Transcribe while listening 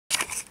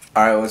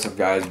Alright, what's up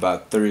guys?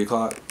 About 3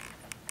 o'clock.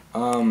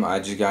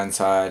 I just got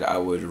inside. I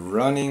was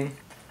running.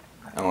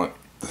 I went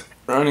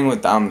running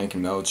with Dominic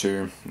and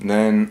Melcher.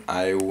 Then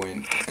I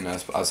went and I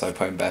was outside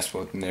playing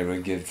basketball with the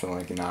neighborhood kid for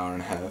like an hour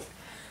and a half.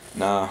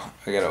 Now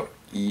I gotta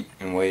eat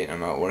and wait.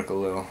 I'm at work a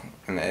little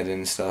and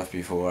editing stuff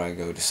before I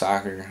go to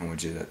soccer,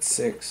 which is at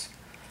 6.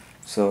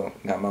 So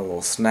got my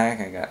little snack.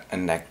 I got a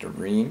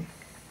nectarine,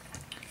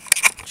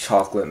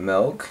 chocolate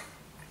milk,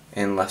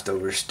 and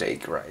leftover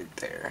steak right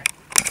there.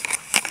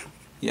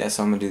 Yeah,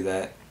 so I'm gonna do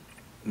that.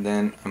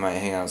 Then I might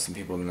hang out with some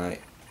people tonight.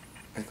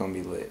 It's gonna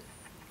be lit.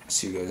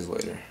 See you guys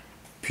later.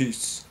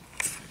 Peace.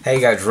 Hey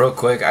guys, real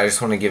quick, I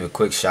just want to give a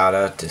quick shout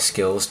out to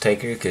Skills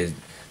Taker, because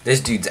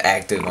this dude's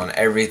active on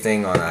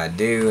everything on I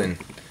do, and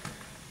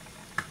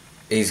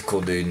he's a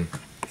cool dude.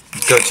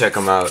 Go check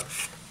him out.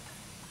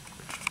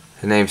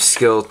 His name's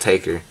Skill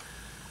Taker.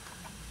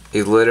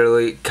 He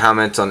literally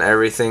comments on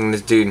everything.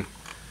 This dude,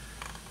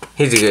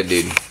 he's a good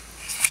dude.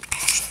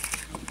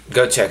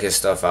 Go check his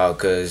stuff out,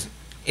 because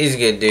he's a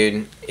good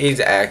dude. He's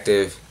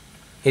active.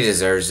 He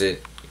deserves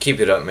it. Keep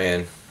it up,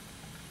 man.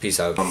 Peace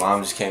out. My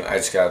mom just came. I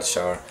just got out of the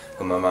shower.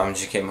 But my mom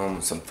just came home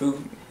with some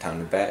food. Time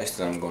to bash.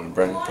 Then I'm going to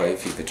Brennan play a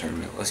Fifa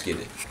tournament. Let's get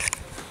it.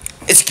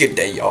 It's a good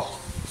day, y'all.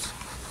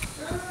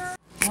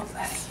 Well,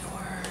 that's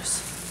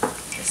yours.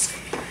 This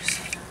is yours.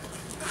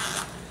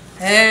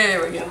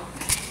 There we go.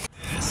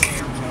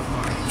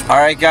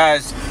 Alright,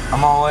 guys.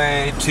 I'm on my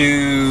way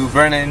to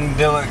Brennan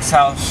Dillick's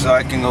house so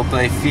I can go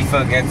play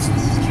FIFA against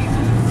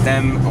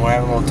them. We're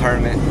having a little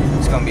tournament.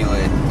 It's gonna be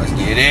lit. Let's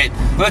get it.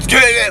 Let's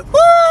get it. Woo!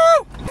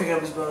 Pick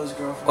up his brother's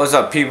girlfriend. What's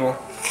up, people?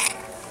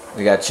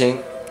 We got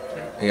Chink,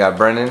 we got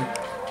Brennan,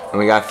 and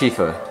we got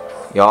FIFA.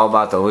 Y'all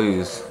about to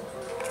lose.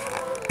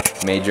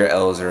 Major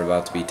L's are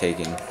about to be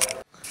taken.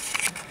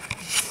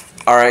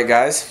 Alright,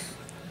 guys.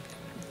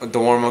 The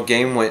warm-up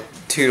game went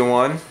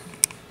 2-1.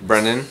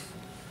 Brennan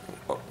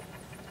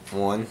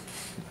won,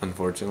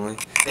 unfortunately.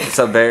 What's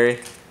up, Barry?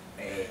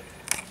 Hey.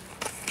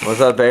 What's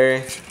up,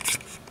 Barry?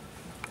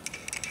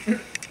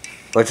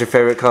 What's your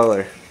favorite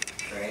color?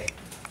 Great.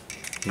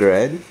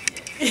 Red?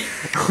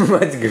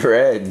 What's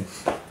red?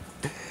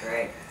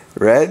 Great.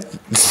 Red?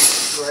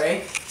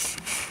 Gray?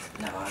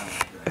 No, I don't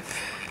like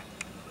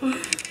gray. I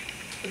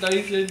thought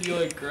you said you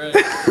like gray.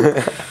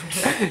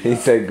 He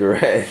said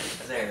gray. I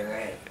said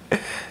gray.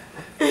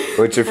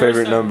 What's your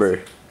favorite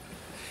number?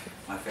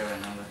 My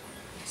favorite number?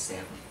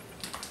 7.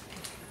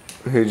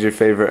 Who's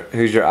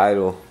your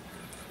idol?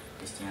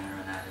 Cristiano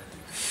Ronaldo.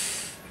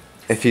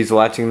 If he's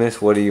watching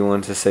this, what do you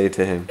want to say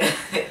to him?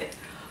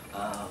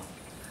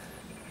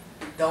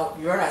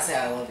 You're not saying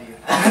I love you. No.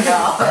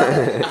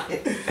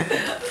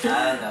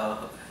 I don't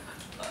know.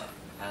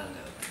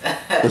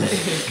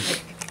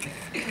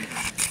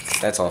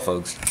 That's all,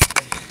 folks.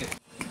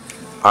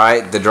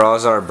 Alright, the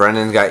draws are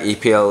Brennan's got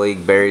EPL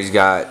League, Barry's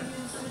got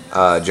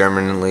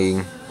German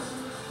League,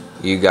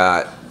 you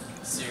got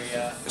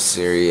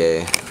Serie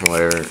A,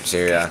 whatever,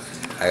 Serie A.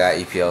 I got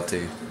EPL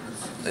too.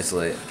 It's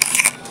lit.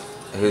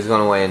 Who's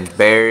gonna win?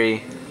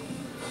 Barry.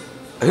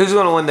 Who's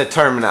gonna win the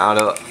tournament out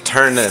of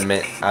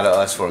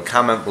us for?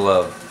 Comment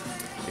below.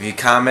 If you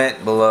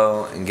comment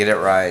below and get it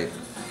right,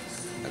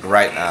 like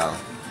right now,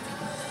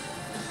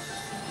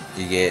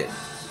 you get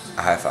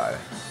a high five.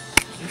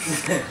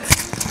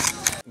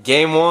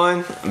 Game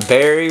 1,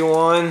 Barry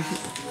won,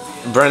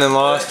 Brennan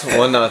lost,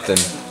 1-0.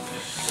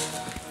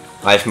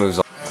 Life moves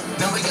on.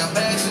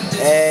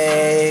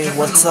 Hey,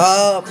 what's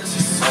up?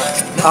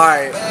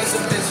 Alright,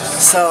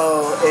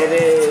 so it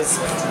is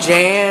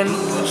Jan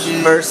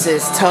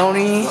versus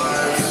Tony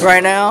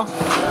right now,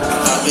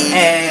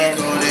 and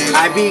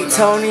I beat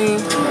Tony,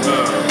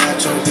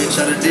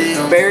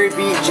 Barry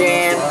beat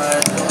Jan,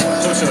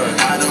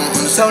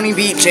 Tony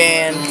beat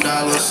Jan.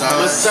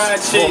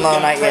 Well, no,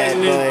 not yet,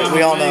 but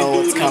we all know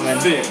what's coming.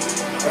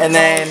 And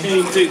then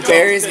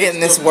Barry's getting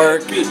this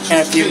work in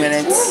a few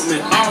minutes.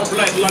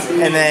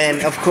 And then,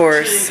 of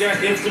course,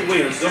 that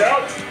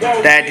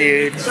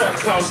dude.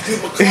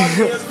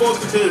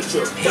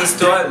 He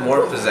still had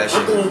more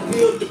possession.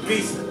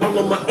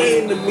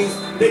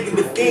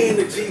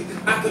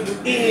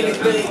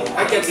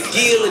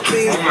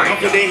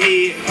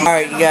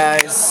 Alright, you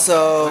guys,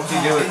 so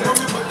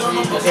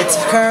it's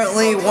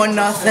currently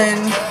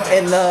 1-0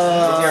 in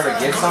the. Did you ever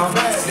get some?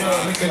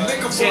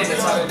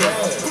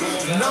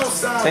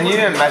 And you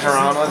didn't mess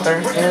around with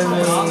her?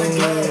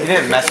 You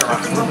didn't mess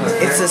around with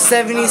her. It's the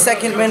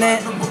 72nd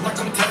minute,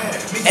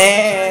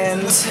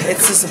 and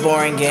it's just a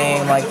boring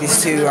game. Like,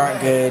 these two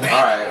aren't good.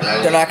 Alright,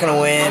 ready? They're not gonna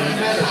win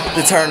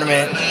the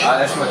tournament.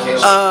 That's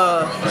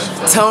Michaela.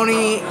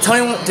 Tony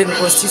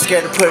was too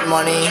scared to put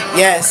money.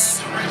 Yes,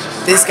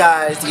 this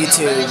guy's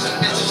YouTube.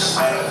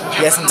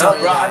 Yes, I'm telling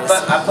you guys.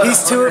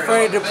 He's too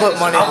afraid to put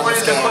money on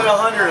this game. I wanted to put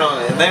 100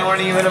 on it, and they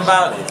weren't even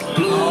about it.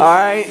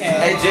 Alright.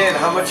 Hey Jen,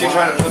 how much you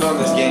trying to put on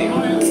this game?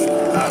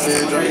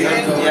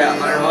 Yeah,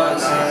 100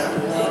 bucks.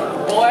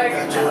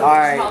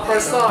 Alright.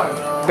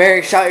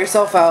 Barry, shout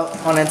yourself out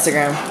on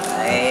Instagram.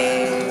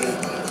 Hey,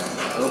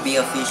 will be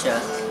official.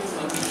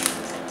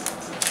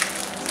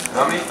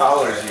 How many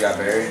followers you got,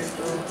 Barry?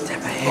 I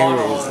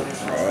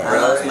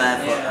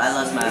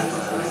lost my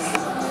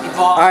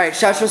Alright,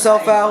 shout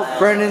yourself out,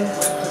 Brendan.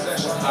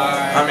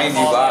 How many did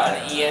you buy?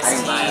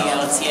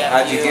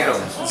 How'd you get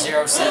them?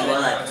 07.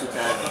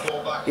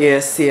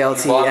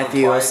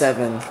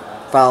 ESTLTFU07.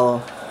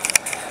 Follow.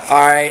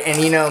 Alright,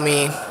 and you know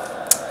me.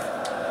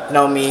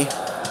 Know me.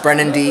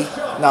 Brendan D.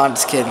 No, I'm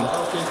just kidding.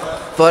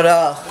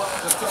 But,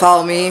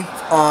 follow me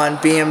on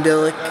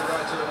BMDillick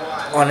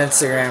on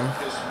Instagram.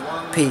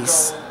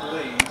 Peace.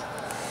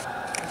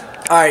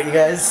 Alright, you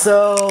guys,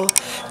 so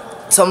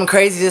something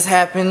crazy just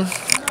happened.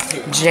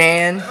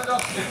 Jan,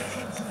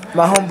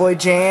 my homeboy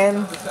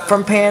Jan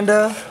from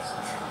Panda,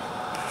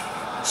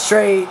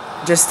 straight,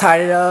 just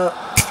tied it up.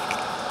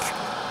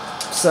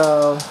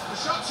 So,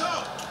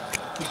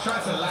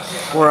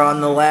 we're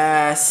on the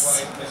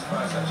last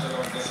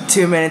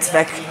 2 minutes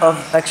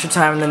of extra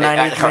time in the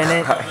 90th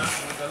minute.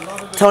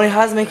 Tony,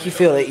 how does it make you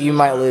feel that you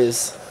might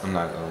lose? I'm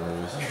not gonna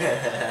lose.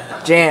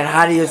 Jan,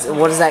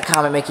 what does that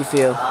comment make you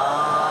feel?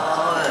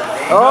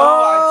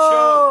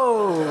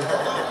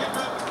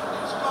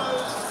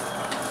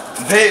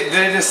 They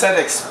just said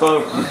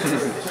explode.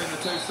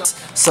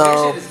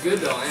 So,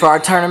 for our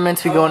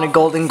tournaments, we go into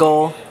golden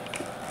goal.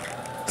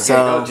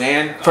 So,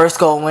 first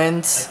goal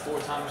wins.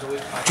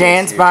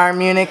 Jan's Bayern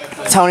Munich,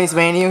 Tony's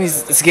Man U.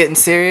 He's getting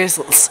serious.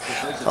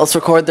 Let's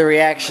record the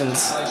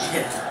reactions.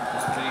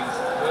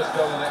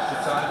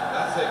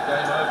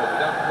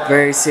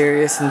 Very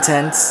serious,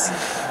 intense.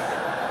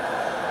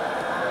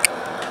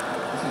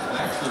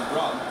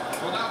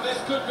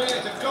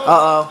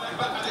 Uh-oh.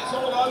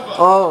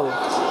 Oh,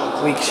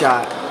 weak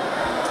shot.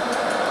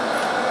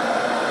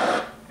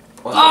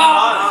 Oh!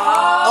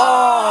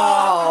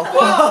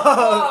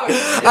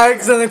 I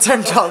accidentally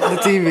turned off the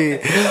TV.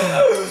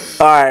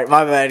 Alright,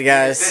 my bad,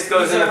 guys. This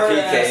goes into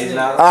PKs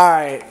now.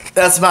 Alright,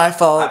 that's my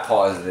fault. I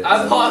paused it.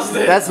 I paused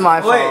it. That's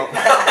my fault.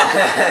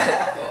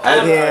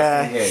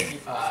 Yeah.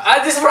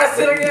 I just pressed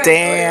it again.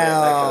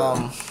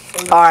 Damn.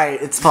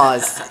 Alright, it's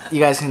paused. You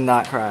guys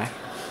cannot cry.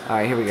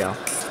 Alright, here we go.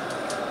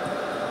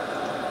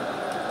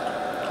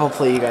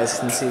 Hopefully you guys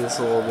can see this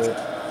a little bit.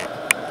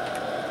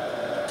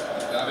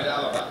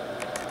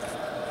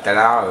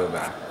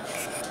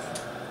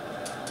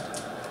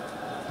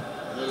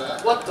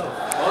 What the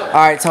fuck?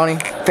 Alright, Tony.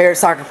 Favorite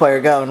soccer player,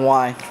 go, and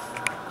why?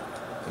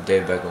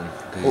 David Beckham,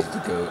 because he's the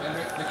GOAT.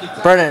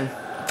 Brennan,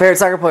 favorite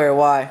soccer player,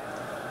 why?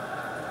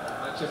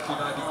 I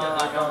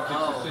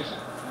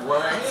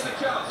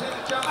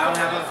don't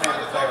have a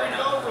favorite player right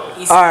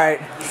now.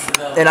 Alright,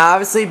 and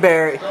obviously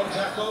Barry.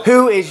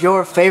 Who is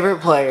your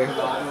favorite player? My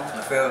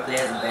favorite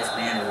player is the best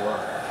player in the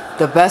world.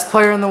 The best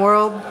player in the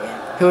world?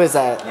 Yeah. Who is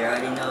that? You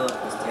already know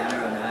Cristiano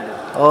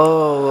Ronaldo.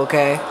 Oh,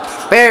 okay.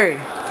 Barry,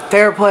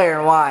 favorite player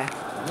and why?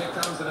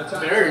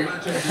 Barry.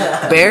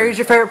 Barry's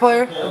your favorite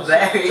player?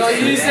 Barry. So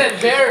you said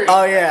Barry.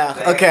 Oh yeah,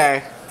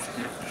 okay.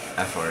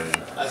 I farted.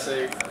 I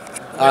say.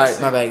 Alright,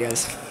 my bad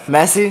guys.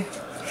 Messi?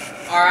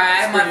 Alright, I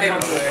have my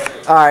favorite player.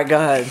 Alright, go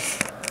ahead.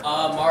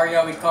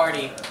 Mario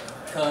Icardi,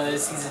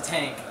 because he's a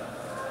tank.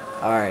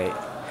 Alright.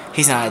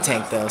 He's not a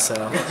tank though, so.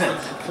 Go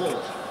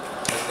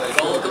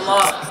look him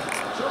up.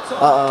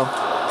 Uh-oh.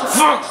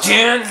 Fuck,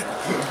 Jan!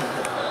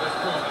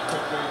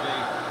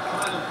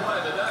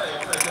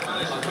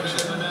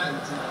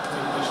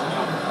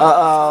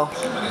 Uh-oh.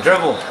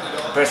 Dribble.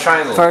 Press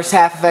triangle. First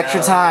half of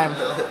extra time.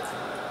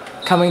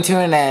 Coming to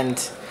an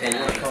end.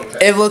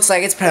 It looks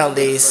like it's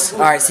penalties.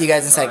 Alright, see you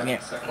guys in a second.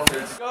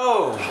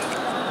 Go!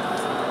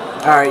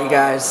 Alright, you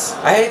guys.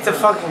 I hate the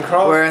fucking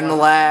cross. We're in the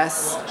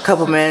last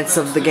couple minutes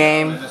of the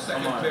game.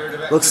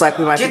 Looks like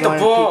we might be going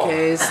to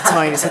PKs.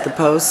 Tony just hit the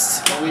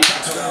post.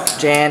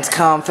 Jan's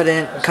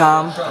confident,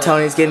 calm.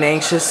 Tony's getting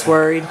anxious,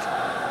 worried.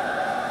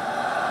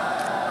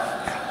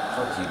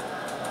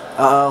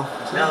 Uh-oh.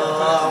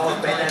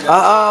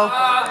 Uh-oh.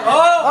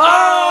 Oh!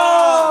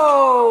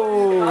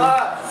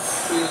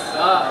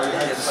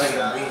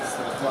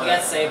 He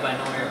got saved by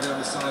nowhere.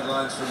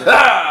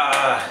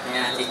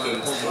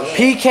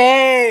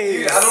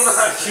 PKs! I don't know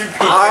how to shoot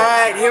PKs.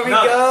 Alright, here we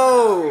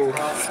go.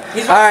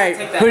 Alright,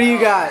 who do you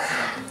got?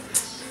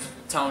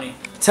 Tony.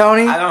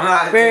 Tony? I don't know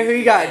how to Barry, do who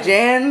you got?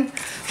 Jan?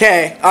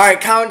 Okay, alright,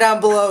 comment down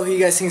below who you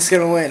guys think is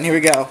going to win. Here we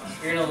go.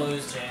 You're gonna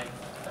lose, Jan.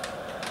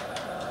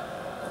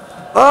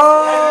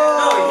 Oh!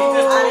 No, he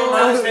just told him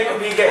not to take a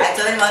PK. I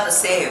told him about to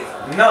save.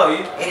 No,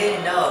 you. He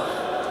didn't know.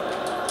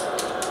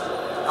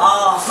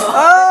 Oh.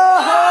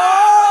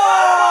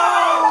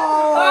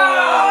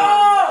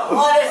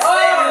 What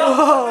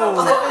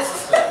a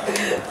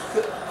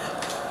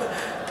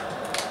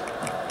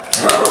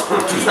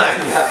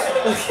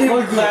save!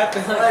 We're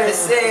clapping. What a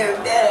save,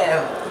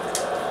 damn.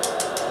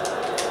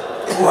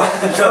 What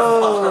the fuck?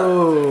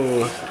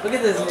 Oh! Look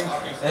at this nigga.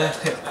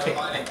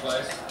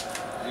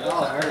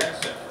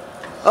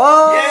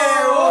 Oh!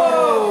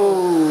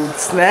 Yeah!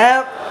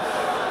 Snap!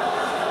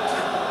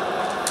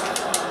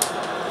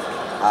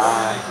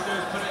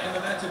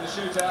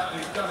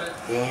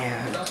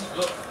 Damn.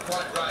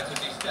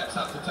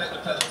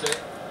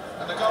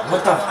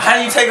 What the? How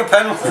do you take a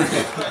penalty?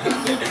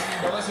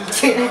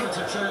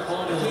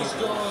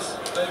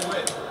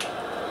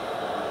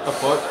 The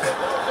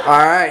fuck?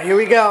 Alright, here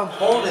we go.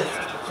 Hold it.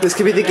 This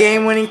could be the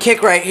game-winning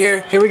kick right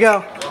here. Here we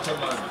go.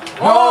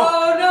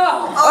 Oh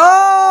no!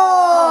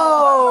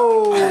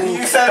 Oh!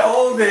 You said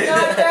hold it.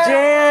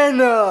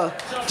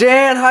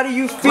 Jan, how do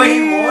you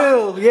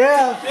feel?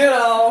 Yeah. You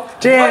know.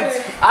 Jan.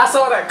 I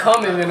saw that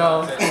coming, you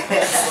know.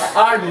 I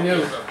already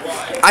knew.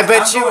 I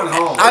bet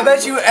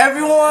you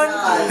everyone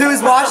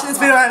who's watching this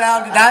video right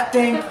now did not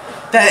think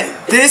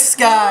that this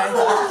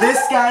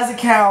guy's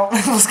account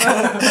was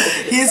gonna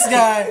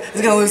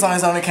lose on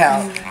his own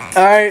account.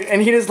 Alright,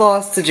 and he just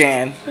lost to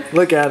Jan.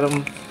 Look at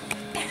him.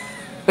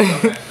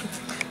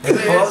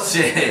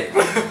 Bullshit.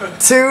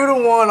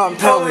 2-1 on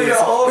penalties.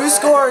 Who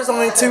scores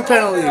only 2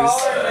 penalties?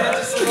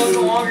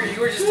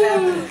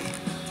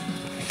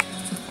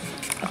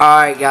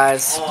 Alright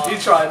guys. You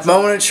tried.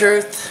 Moment of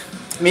truth.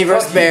 Me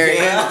versus Barry.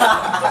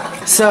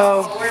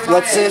 So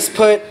let's just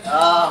put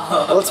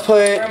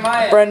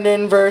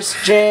Brendan versus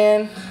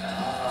Jan.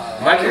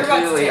 Am I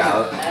completely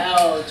out?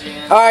 Hell,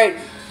 Jan.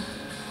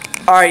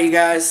 Alright you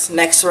guys,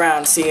 next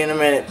round. See you in a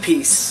minute.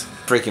 Peace.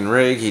 Freaking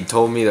rig, he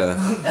told me to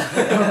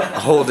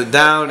hold it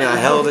down, and I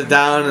held it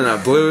down, and I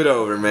blew it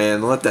over,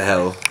 man. What the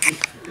hell?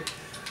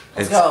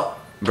 Let's go.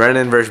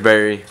 Brennan versus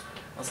Barry.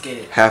 Let's get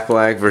it. Half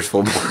black versus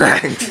full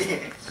black.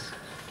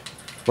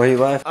 Why you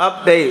laugh?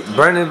 Update.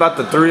 Brennan about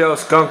to 3-0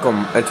 skunk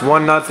him. It's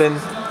 1-0.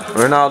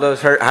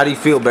 Ronaldo's hurt. How do you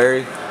feel,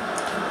 Barry?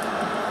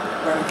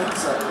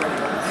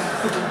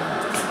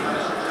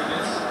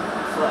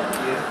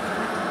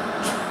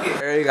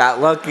 Barry got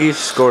lucky,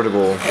 scored a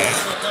goal.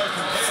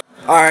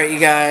 Alright you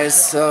guys,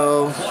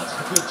 so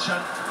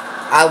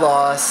I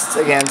lost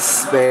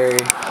against Barry.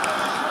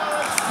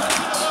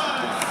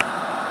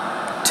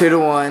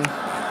 2-1.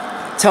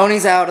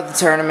 Tony's out of the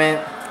tournament.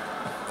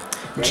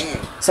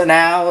 So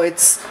now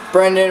it's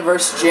Brendan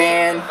versus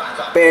Jan.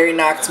 Barry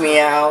knocked me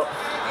out.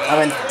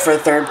 I'm in for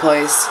 3rd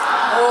place.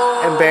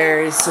 And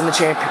Barry's in the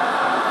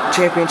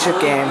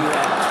championship game.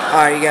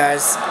 Alright you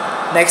guys.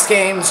 Next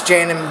game's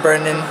Jan and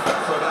Brendan.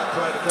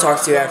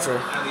 Talk to you after.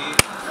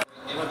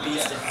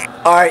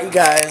 Alright you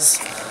guys,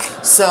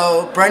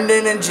 so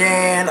Brendan and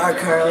Jan are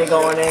currently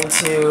going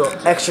into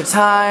extra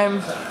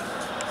time.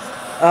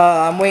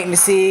 I'm waiting to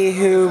see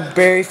who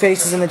Barry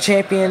faces in the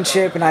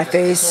championship and I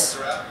face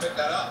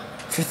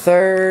for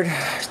 3rd.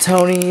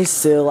 Tony's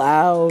still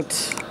out.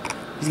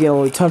 He's getting a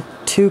little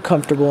too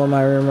comfortable in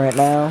my room right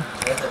now.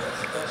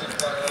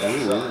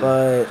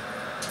 But,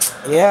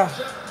 yeah.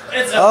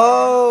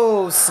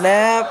 Oh,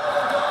 snap.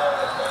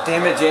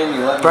 Damn it, Jan,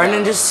 you let me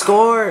Brendan just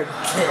scored.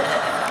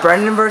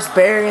 Brendan versus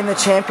Barry in the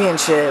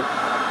championship.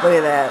 Look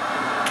at that.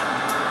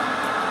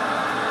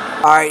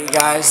 Alright, you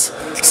guys.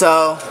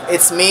 So,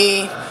 it's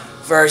me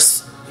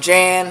versus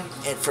Jan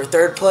for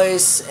 3rd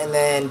place, and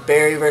then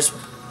Barry versus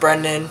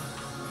Brendan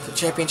for the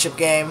championship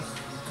game.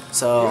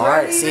 So,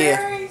 alright, see ya.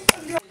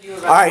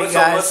 Alright, you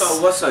guys.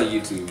 What's on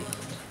YouTube?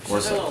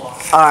 What's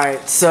up?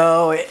 Alright,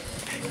 so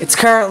it's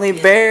currently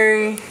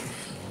Barry,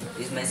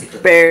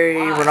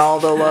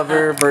 Ronaldo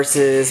lover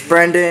versus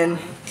Brendan.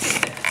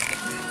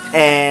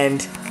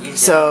 And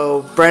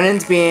so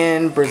Brendan's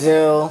being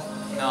Brazil.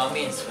 No, I'm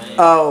in Spain.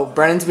 Oh,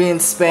 Brendan's being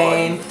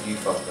Spain. You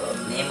fucked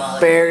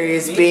up.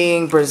 Barry's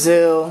being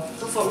Brazil.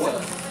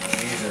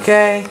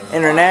 Okay,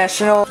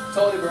 international.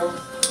 Totally, bro.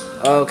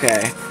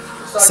 Okay.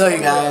 So you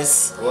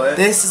guys, What?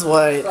 this is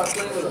what.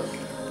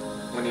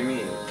 What do you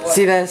mean?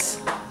 See this?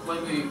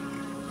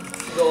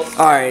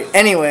 Alright,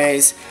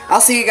 anyways,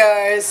 I'll see you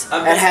guys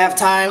at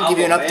halftime, give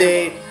you an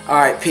update.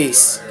 Alright,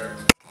 peace.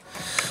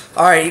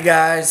 Alright, you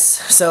guys,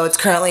 so it's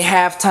currently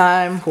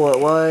halftime. Well,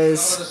 it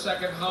was.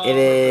 It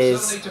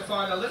is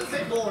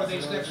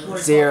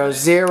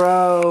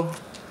 0-0.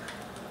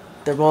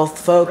 They're both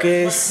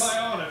focused.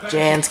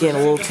 Jan's getting a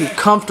little too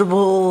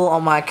comfortable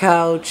on my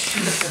couch.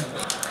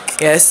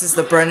 Yeah, this is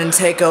the Brendan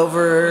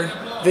Takeover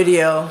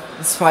video.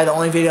 This is probably the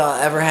only video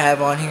I'll ever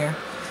have on here.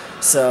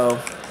 So,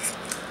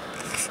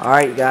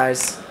 alright, you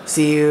guys.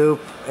 See you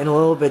in a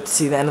little bit to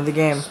see the end of the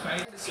game.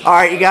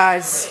 Alright, you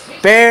guys.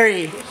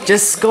 Barry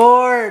just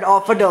scored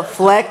off a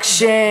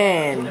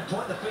deflection.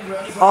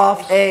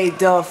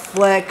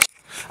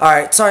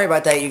 Alright, sorry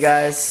about that, you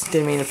guys.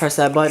 Didn't mean to press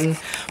that button.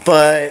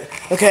 But,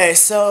 okay,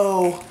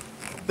 so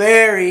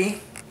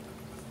Barry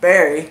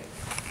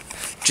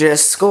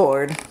just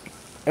scored.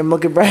 And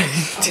look at Brendan.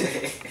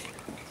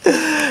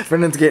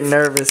 Brendan's getting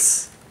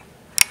nervous.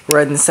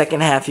 We're in the second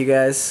half, you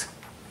guys.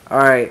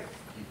 Alright.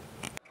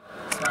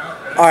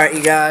 Alright,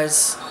 you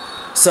guys.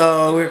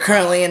 So, we're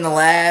currently in the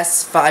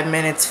last 5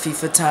 minutes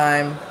FIFA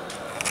time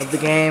of the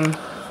game.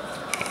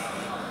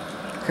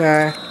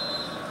 Okay.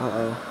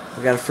 Uh-oh.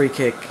 We got a free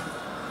kick.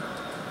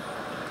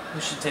 Who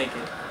should take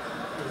it?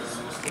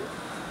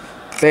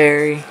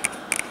 Barry.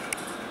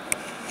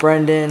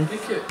 Brendan.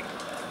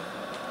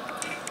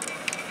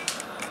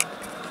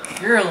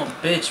 You're a little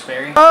bitch,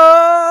 Barry. Oh!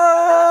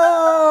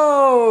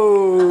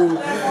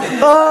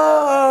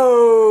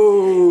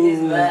 Oh! He's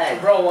back.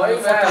 Bro, why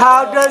you mad?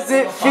 How does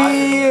it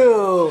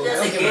feel? It's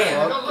just a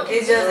game.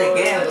 It's just a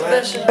game, bro.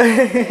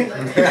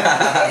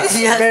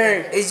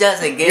 Barry, It's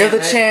just a game. you're the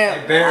man.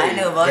 champ. I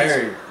know about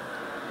you.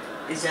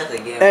 It's just a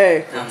game.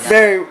 Hey, Calm down.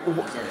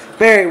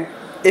 Barry,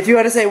 if you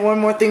had to say one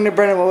more thing to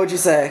Brendan, what would you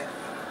say?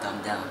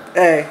 Calm down.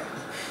 Hey,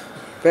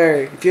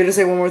 Barry, if you had to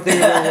say one more thing to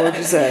Brendan, what would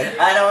you say?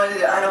 I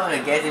don't want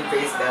to get in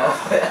face now.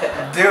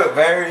 Do it,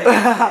 Barry.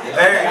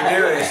 Barry,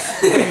 do it.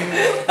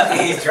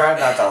 He's trying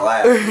not to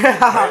laugh.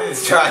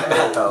 He's trying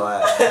not to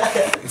laugh.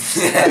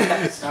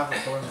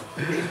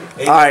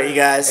 Alright, you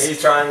guys. He's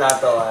trying not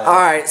to laugh.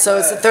 Alright, so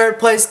it's the third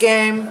place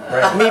game.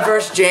 Me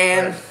versus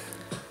Jan.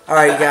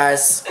 Alright, you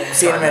guys.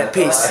 See you in a minute.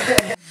 Peace.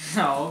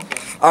 No.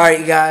 Alright,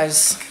 you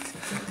guys.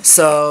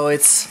 So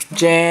it's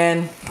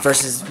Jan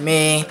versus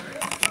me.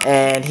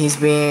 And he's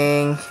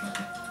being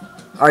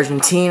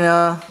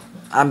Argentina.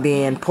 I'm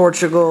being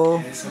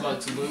Portugal. It's about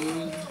to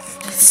lose.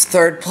 It's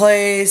third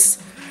place.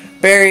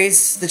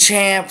 Barry's the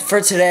champ for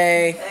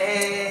today.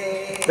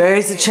 Hey.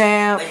 Barry's the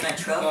champ. Where's my No,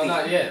 trophy?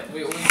 not yet.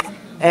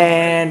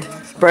 And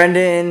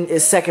Brendan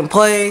is second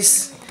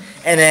place.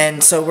 And then,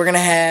 so we're going to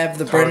have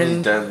the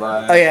Brendan. Dead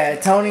last. Oh, yeah.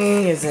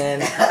 Tony is in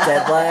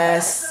dead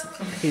last.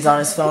 He's on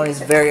his phone.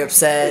 He's very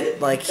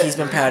upset. Like, he's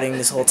been pouting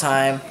this whole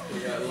time.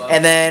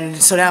 And then,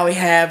 so now we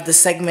have the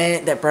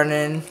segment that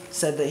Brendan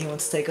said that he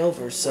wants to take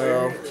over.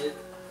 So,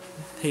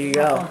 here you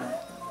go.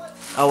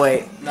 Oh,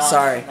 wait.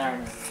 Sorry.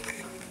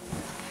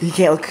 He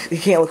can't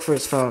look for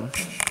his phone.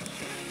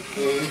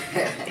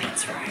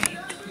 That's right.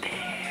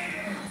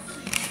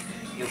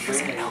 Your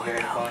friend is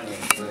very funny.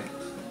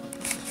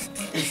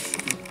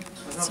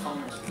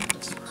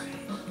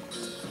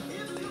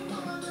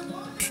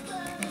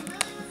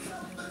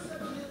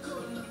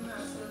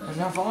 There's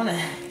no phone in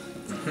it.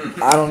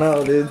 I don't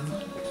know, dude.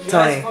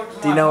 Tony,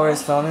 do you know where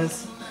his phone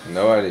is?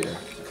 No idea.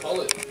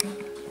 Call it.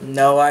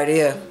 No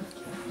idea.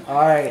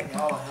 Alright.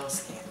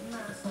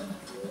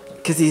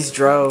 Because he's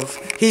drove.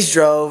 He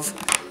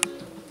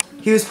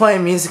was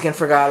playing music and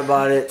forgot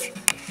about it.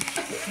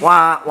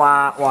 Wah,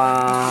 wah,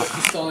 wah.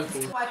 He's stalling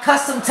for My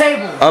custom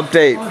table.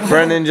 Update.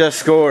 Brendan just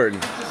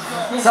scored.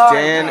 Sorry.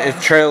 Jan is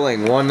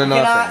trailing 1-0. You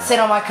cannot sit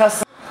on my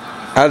custom.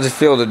 I just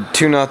fielded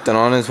 2-0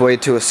 on his way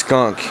to a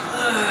skunk.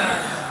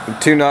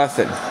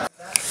 2-0.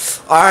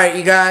 Alright,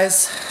 you guys.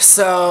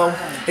 So,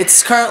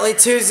 it's currently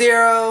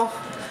 2-0.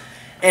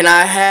 And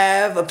I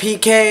have a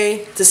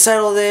PK to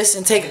settle this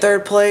and take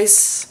third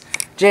place.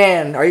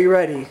 Jan, are you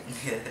ready?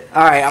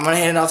 Alright, I'm going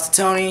to hand it off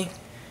to Tony.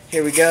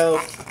 Here we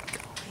go.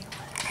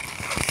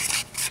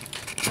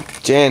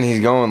 Jan,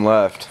 he's going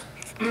left.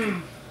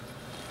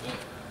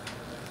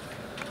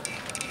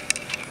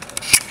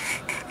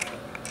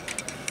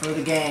 For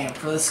the game,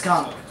 for the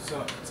skunk. What's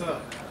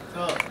up?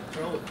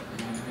 Throw it.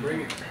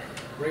 Bring it.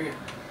 Bring it.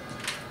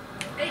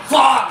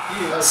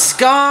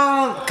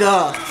 Skunk!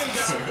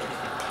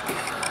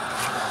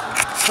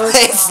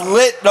 It's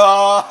lit,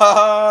 dog.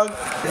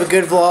 Have a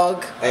good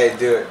vlog. Hey,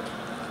 do it.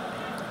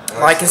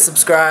 Like and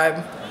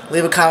subscribe.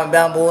 Leave a comment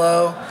down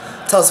below.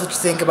 Tell us what you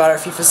think about our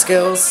FIFA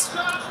skills.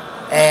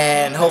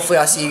 And hopefully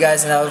I'll see you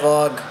guys in another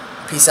vlog.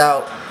 Peace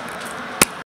out.